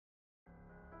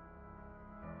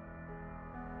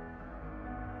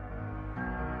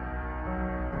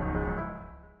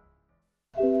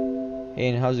Hey,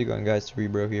 and how's it going, guys?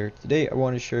 ScereBro here. Today I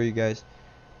want to show you guys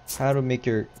how to make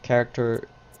your character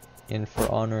in For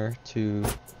Honor to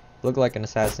look like an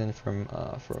assassin from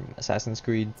Assassin's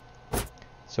Creed.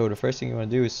 So the first thing you want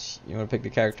to do is you want to pick the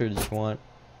character that you want,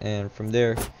 and from there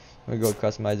you want to go to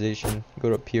customization, go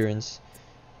to appearance,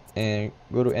 and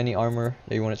go to any armor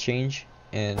that you want to change,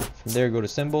 and from there go to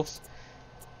symbols,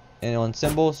 and on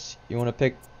symbols you want to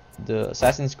pick the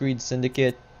Assassin's Creed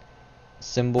Syndicate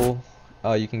symbol.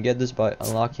 You can get this by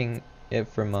unlocking it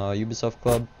from Ubisoft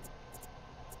Club,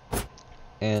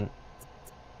 and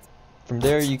from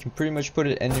there you can pretty much put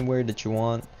it anywhere that you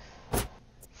want.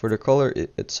 For the color,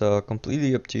 it's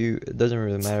completely up to you. It doesn't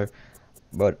really matter.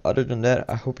 But other than that,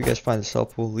 I hope you guys find this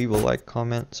helpful. Leave a like,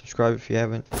 comment, subscribe if you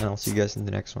haven't, and I'll see you guys in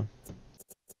the next one.